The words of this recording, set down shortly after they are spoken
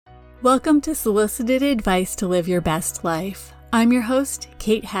Welcome to Solicited Advice to Live Your Best Life. I'm your host,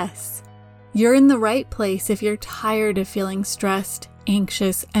 Kate Hess. You're in the right place if you're tired of feeling stressed,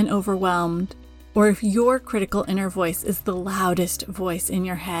 anxious, and overwhelmed, or if your critical inner voice is the loudest voice in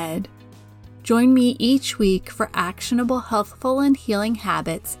your head. Join me each week for actionable, healthful, and healing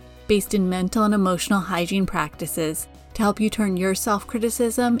habits based in mental and emotional hygiene practices to help you turn your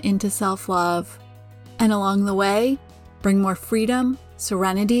self-criticism into self-love. And along the way, bring more freedom,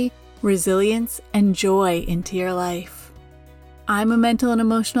 serenity, resilience, and joy into your life. I'm a mental and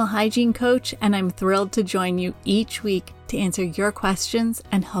emotional hygiene coach, and I'm thrilled to join you each week to answer your questions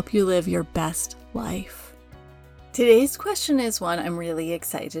and help you live your best life. Today's question is one I'm really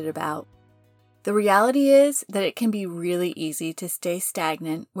excited about. The reality is that it can be really easy to stay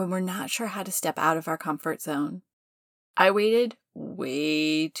stagnant when we're not sure how to step out of our comfort zone. I waited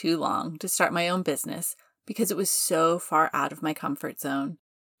way too long to start my own business because it was so far out of my comfort zone,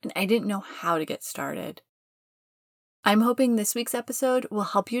 and I didn't know how to get started. I'm hoping this week's episode will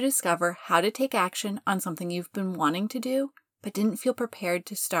help you discover how to take action on something you've been wanting to do but didn't feel prepared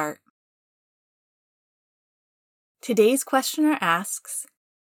to start. Today's questioner asks,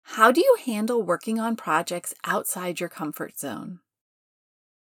 how do you handle working on projects outside your comfort zone?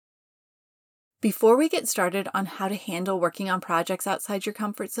 Before we get started on how to handle working on projects outside your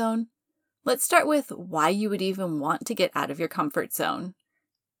comfort zone, let's start with why you would even want to get out of your comfort zone.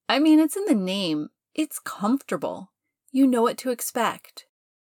 I mean, it's in the name. It's comfortable. You know what to expect.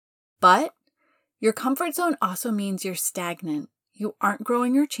 But your comfort zone also means you're stagnant. You aren't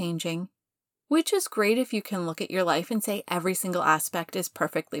growing or changing, which is great if you can look at your life and say every single aspect is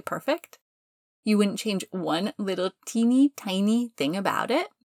perfectly perfect. You wouldn't change one little teeny tiny thing about it.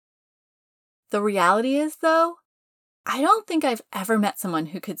 The reality is, though, I don't think I've ever met someone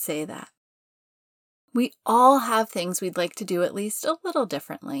who could say that. We all have things we'd like to do at least a little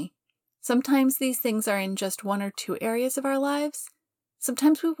differently. Sometimes these things are in just one or two areas of our lives.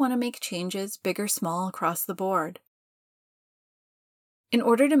 Sometimes we want to make changes, big or small, across the board. In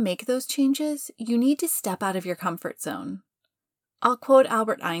order to make those changes, you need to step out of your comfort zone. I'll quote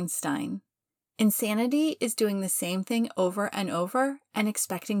Albert Einstein. Insanity is doing the same thing over and over and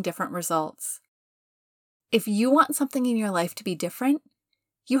expecting different results. If you want something in your life to be different,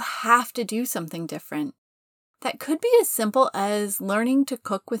 you have to do something different. That could be as simple as learning to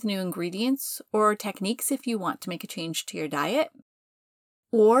cook with new ingredients or techniques if you want to make a change to your diet.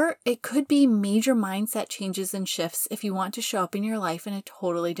 Or it could be major mindset changes and shifts if you want to show up in your life in a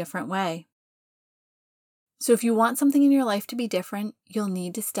totally different way. So if you want something in your life to be different, you'll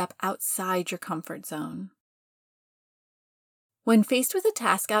need to step outside your comfort zone. When faced with a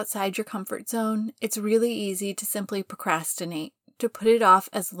task outside your comfort zone, it's really easy to simply procrastinate, to put it off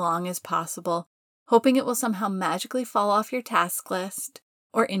as long as possible, hoping it will somehow magically fall off your task list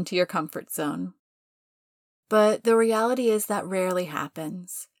or into your comfort zone. But the reality is that rarely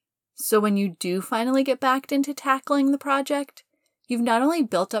happens. So when you do finally get backed into tackling the project, you've not only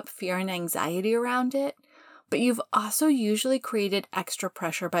built up fear and anxiety around it, but you've also usually created extra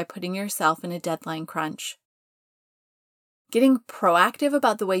pressure by putting yourself in a deadline crunch. Getting proactive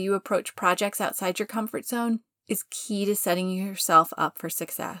about the way you approach projects outside your comfort zone is key to setting yourself up for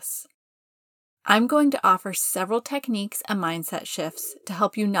success. I'm going to offer several techniques and mindset shifts to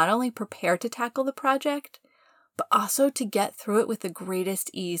help you not only prepare to tackle the project, but also to get through it with the greatest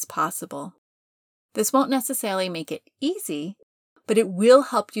ease possible. This won't necessarily make it easy, but it will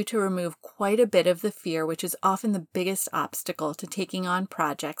help you to remove quite a bit of the fear, which is often the biggest obstacle to taking on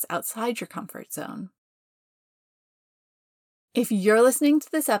projects outside your comfort zone. If you're listening to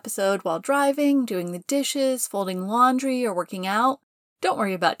this episode while driving, doing the dishes, folding laundry, or working out, don't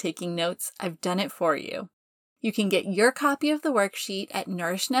worry about taking notes. I've done it for you. You can get your copy of the worksheet at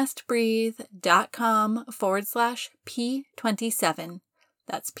nourishnestbreathe.com/P27.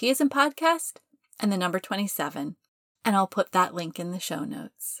 That's P as in podcast and the number 27. And I'll put that link in the show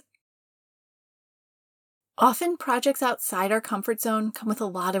notes. Often projects outside our comfort zone come with a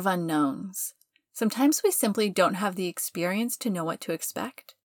lot of unknowns. Sometimes we simply don't have the experience to know what to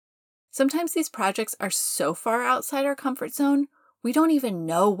expect. Sometimes these projects are so far outside our comfort zone, we don't even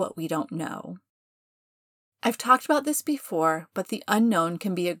know what we don't know. I've talked about this before, but the unknown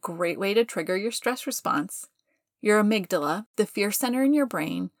can be a great way to trigger your stress response. Your amygdala, the fear center in your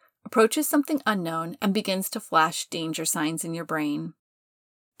brain, approaches something unknown and begins to flash danger signs in your brain.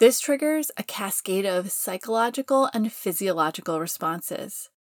 This triggers a cascade of psychological and physiological responses.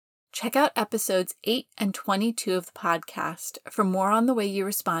 Check out episodes 8 and 22 of the podcast for more on the way you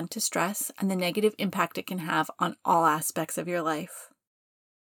respond to stress and the negative impact it can have on all aspects of your life.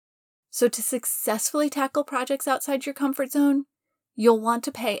 So to successfully tackle projects outside your comfort zone, You'll want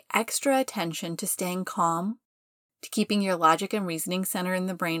to pay extra attention to staying calm, to keeping your logic and reasoning center in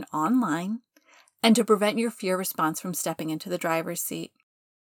the brain online, and to prevent your fear response from stepping into the driver's seat.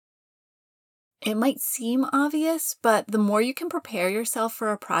 It might seem obvious, but the more you can prepare yourself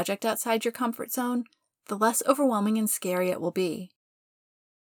for a project outside your comfort zone, the less overwhelming and scary it will be.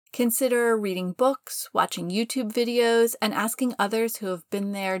 Consider reading books, watching YouTube videos, and asking others who have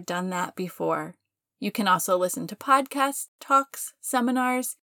been there, done that before. You can also listen to podcasts, talks,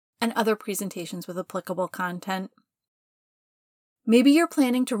 seminars, and other presentations with applicable content. Maybe you're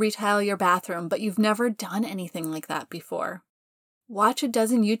planning to retile your bathroom, but you've never done anything like that before. Watch a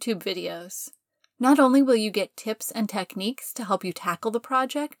dozen YouTube videos. Not only will you get tips and techniques to help you tackle the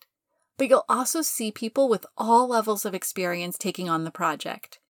project, but you'll also see people with all levels of experience taking on the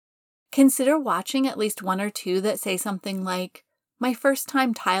project. Consider watching at least one or two that say something like, "My first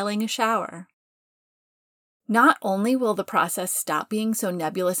time tiling a shower." Not only will the process stop being so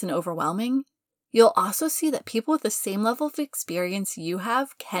nebulous and overwhelming, you'll also see that people with the same level of experience you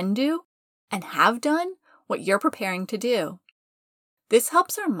have can do and have done what you're preparing to do. This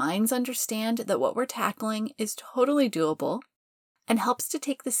helps our minds understand that what we're tackling is totally doable and helps to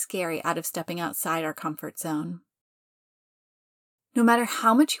take the scary out of stepping outside our comfort zone. No matter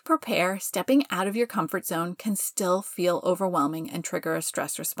how much you prepare, stepping out of your comfort zone can still feel overwhelming and trigger a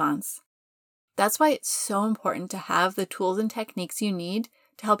stress response. That's why it's so important to have the tools and techniques you need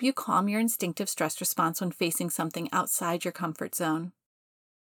to help you calm your instinctive stress response when facing something outside your comfort zone.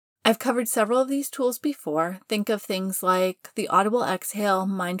 I've covered several of these tools before. Think of things like the audible exhale,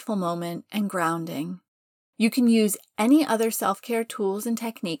 mindful moment, and grounding. You can use any other self-care tools and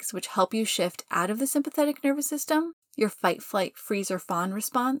techniques which help you shift out of the sympathetic nervous system, your fight, flight, freeze, or fawn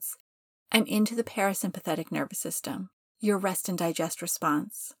response, and into the parasympathetic nervous system, your rest and digest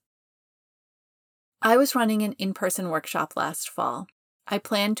response. I was running an in-person workshop last fall. I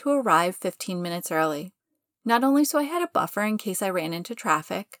planned to arrive 15 minutes early, not only so I had a buffer in case I ran into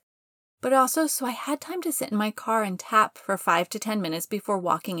traffic, but also so I had time to sit in my car and tap for 5 to 10 minutes before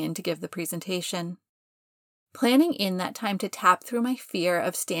walking in to give the presentation. Planning in that time to tap through my fear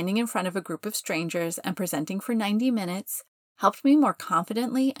of standing in front of a group of strangers and presenting for 90 minutes helped me more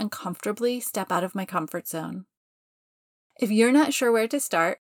confidently and comfortably step out of my comfort zone. If you're not sure where to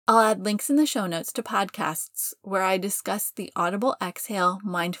start, I'll add links in the show notes to podcasts where I discuss the audible exhale,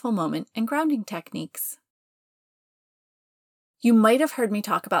 mindful moment, and grounding techniques. You might have heard me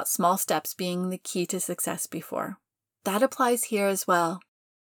talk about small steps being the key to success before. That applies here as well.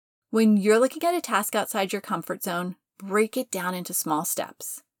 When you're looking at a task outside your comfort zone, break it down into small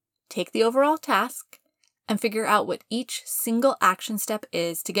steps. Take the overall task and figure out what each single action step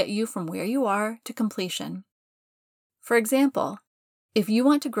is to get you from where you are to completion. For example, if you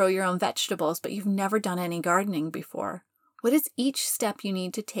want to grow your own vegetables but you've never done any gardening before, what is each step you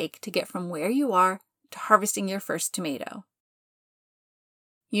need to take to get from where you are to harvesting your first tomato?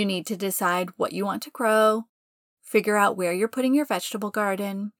 You need to decide what you want to grow, figure out where you're putting your vegetable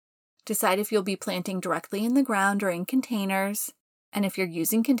garden, decide if you'll be planting directly in the ground or in containers, and if you're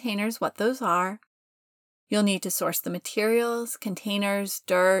using containers, what those are. You'll need to source the materials, containers,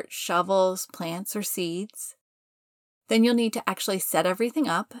 dirt, shovels, plants, or seeds. Then you'll need to actually set everything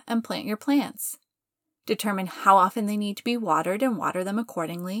up and plant your plants. Determine how often they need to be watered and water them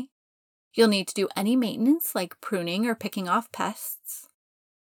accordingly. You'll need to do any maintenance like pruning or picking off pests.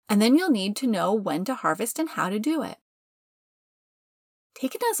 And then you'll need to know when to harvest and how to do it.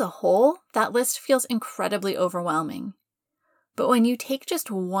 Taken as a whole, that list feels incredibly overwhelming. But when you take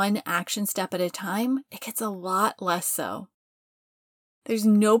just one action step at a time, it gets a lot less so. There's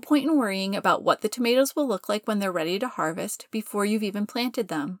no point in worrying about what the tomatoes will look like when they're ready to harvest before you've even planted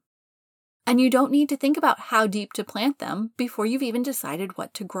them. And you don't need to think about how deep to plant them before you've even decided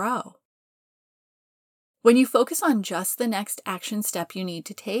what to grow. When you focus on just the next action step you need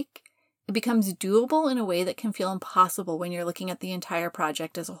to take, it becomes doable in a way that can feel impossible when you're looking at the entire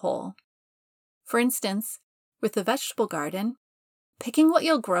project as a whole. For instance, with the vegetable garden, picking what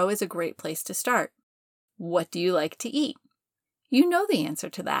you'll grow is a great place to start. What do you like to eat? You know the answer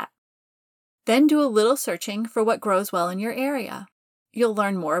to that. Then do a little searching for what grows well in your area. You'll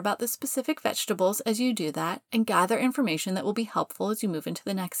learn more about the specific vegetables as you do that and gather information that will be helpful as you move into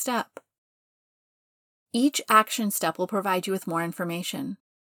the next step. Each action step will provide you with more information.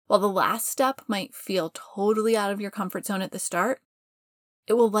 While the last step might feel totally out of your comfort zone at the start,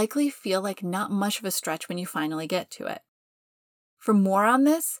 it will likely feel like not much of a stretch when you finally get to it. For more on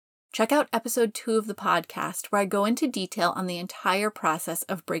this, check out episode 2 of the podcast, where I go into detail on the entire process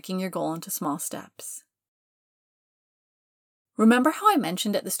of breaking your goal into small steps. Remember how I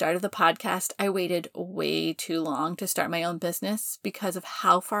mentioned at the start of the podcast I waited way too long to start my own business because of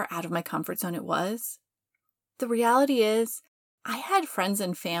how far out of my comfort zone it was? The reality is, I had friends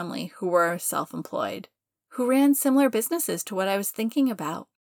and family who were self-employed, who ran similar businesses to what I was thinking about,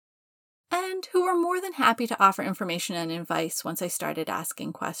 and who were more than happy to offer information and advice once I started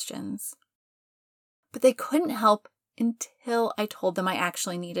asking questions. But they couldn't help until I told them I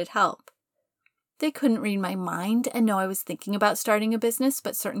actually needed help. They couldn't read my mind and know I was thinking about starting a business,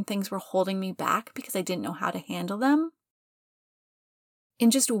 but certain things were holding me back because I didn't know how to handle them.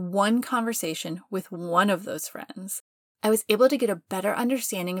 In just one conversation with one of those friends, I was able to get a better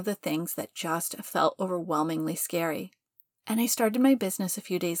understanding of the things that just felt overwhelmingly scary, and I started my business a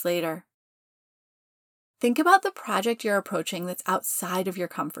few days later. Think about the project you're approaching that's outside of your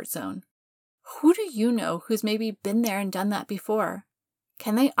comfort zone. Who do you know who's maybe been there and done that before?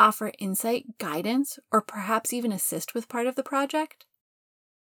 Can they offer insight, guidance, or perhaps even assist with part of the project?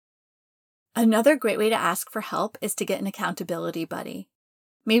 Another great way to ask for help is to get an accountability buddy.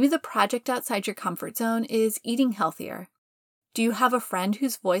 Maybe the project outside your comfort zone is eating healthier. Do you have a friend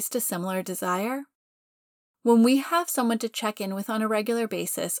who's voiced a similar desire? When we have someone to check in with on a regular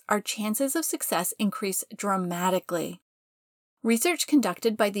basis, our chances of success increase dramatically. Research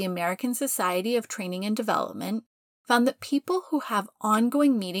conducted by the American Society of Training and Development found that people who have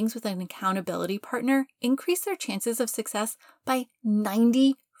ongoing meetings with an accountability partner increase their chances of success by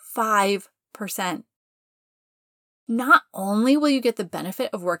 95%. Not only will you get the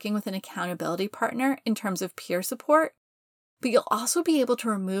benefit of working with an accountability partner in terms of peer support, but you'll also be able to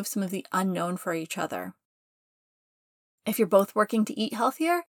remove some of the unknown for each other. If you're both working to eat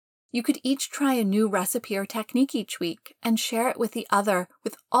healthier, you could each try a new recipe or technique each week and share it with the other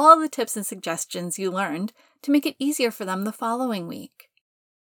with all the tips and suggestions you learned to make it easier for them the following week.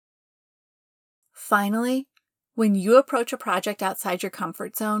 Finally, when you approach a project outside your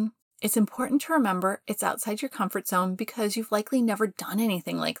comfort zone, it's important to remember it's outside your comfort zone because you've likely never done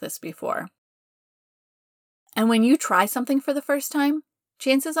anything like this before. And when you try something for the first time,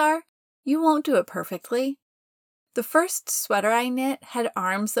 chances are you won't do it perfectly. The first sweater I knit had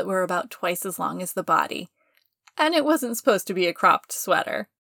arms that were about twice as long as the body, and it wasn't supposed to be a cropped sweater.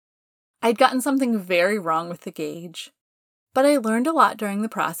 I'd gotten something very wrong with the gauge, but I learned a lot during the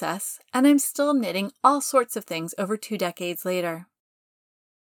process, and I'm still knitting all sorts of things over 2 decades later.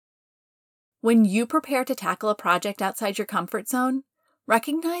 When you prepare to tackle a project outside your comfort zone,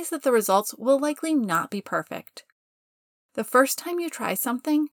 recognize that the results will likely not be perfect. The first time you try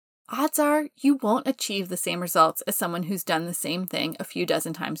something, odds are you won't achieve the same results as someone who's done the same thing a few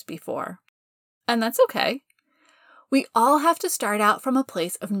dozen times before. And that's okay. We all have to start out from a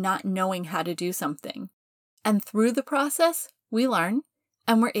place of not knowing how to do something. And through the process, we learn,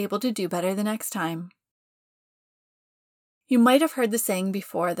 and we're able to do better the next time. You might have heard the saying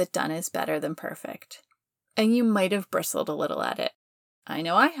before that done is better than perfect. And you might have bristled a little at it. I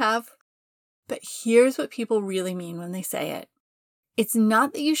know I have. But here's what people really mean when they say it. It's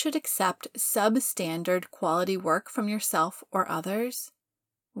not that you should accept substandard quality work from yourself or others.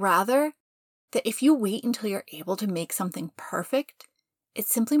 Rather, that if you wait until you're able to make something perfect, it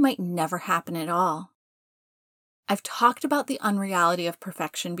simply might never happen at all. I've talked about the unreality of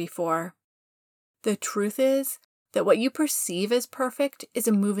perfection before. The truth is that what you perceive as perfect is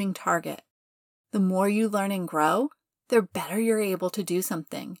a moving target. The more you learn and grow, the better you're able to do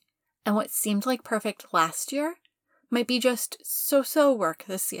something. And what seemed like perfect last year might be just so-so work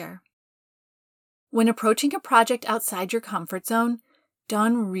this year. When approaching a project outside your comfort zone,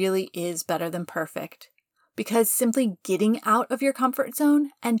 done really is better than perfect, because simply getting out of your comfort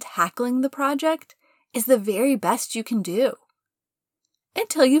zone and tackling the project is the very best you can do.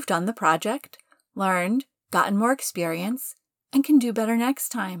 Until you've done the project, learned, gotten more experience, and can do better next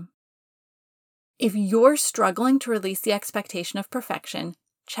time. If you're struggling to release the expectation of perfection,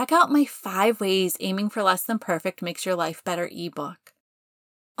 check out my 5 Ways Aiming for Less Than Perfect Makes Your Life Better ebook.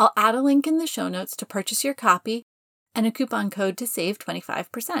 I'll add a link in the show notes to purchase your copy and a coupon code to save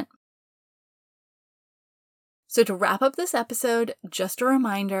 25%. So to wrap up this episode, just a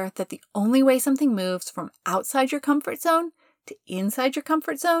reminder that the only way something moves from outside your comfort zone to inside your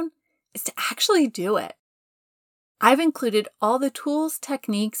comfort zone is to actually do it. I've included all the tools,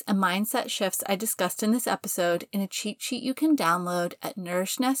 techniques, and mindset shifts I discussed in this episode in a cheat sheet you can download at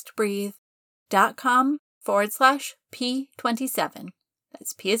nourishnestbreathe.com/P27.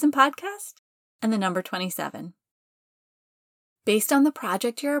 That's P as in podcast and the number 27. Based on the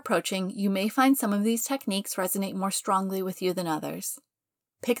project you're approaching, you may find some of these techniques resonate more strongly with you than others.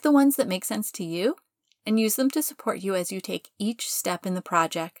 Pick the ones that make sense to you and use them to support you as you take each step in the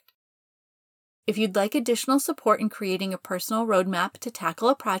project. If you'd like additional support in creating a personal roadmap to tackle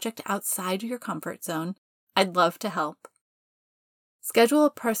a project outside your comfort zone, I'd love to help. Schedule a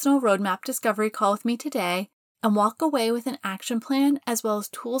personal roadmap discovery call with me today and walk away with an action plan as well as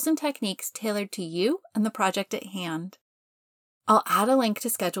tools and techniques tailored to you and the project at hand. I'll add a link to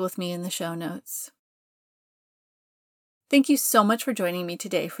schedule with me in the show notes. Thank you so much for joining me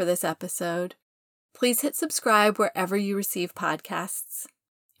today for this episode. Please hit subscribe wherever you receive podcasts.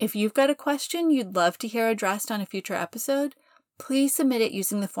 If you've got a question you'd love to hear addressed on a future episode, please submit it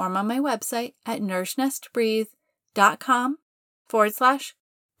using the form on my website at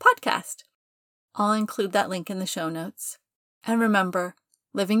nourishnesttobreathe.com/podcast. I'll include that link in the show notes. And remember,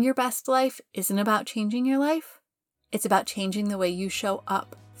 living your best life isn't about changing your life. It's about changing the way you show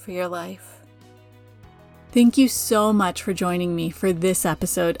up for your life. Thank you so much for joining me for this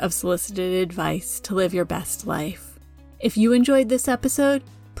episode of Solicited Advice to Live Your Best Life. If you enjoyed this episode,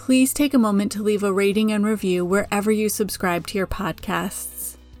 please take a moment to leave a rating and review wherever you subscribe to your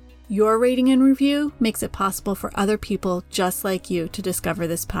podcasts. Your rating and review makes it possible for other people just like you to discover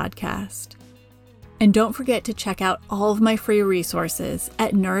this podcast. And don't forget to check out all of my free resources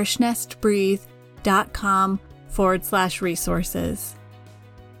at nourishnesttobreathe.com/resources.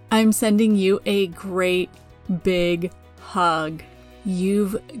 I'm sending you a great big hug.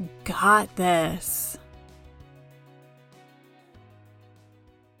 You've got this.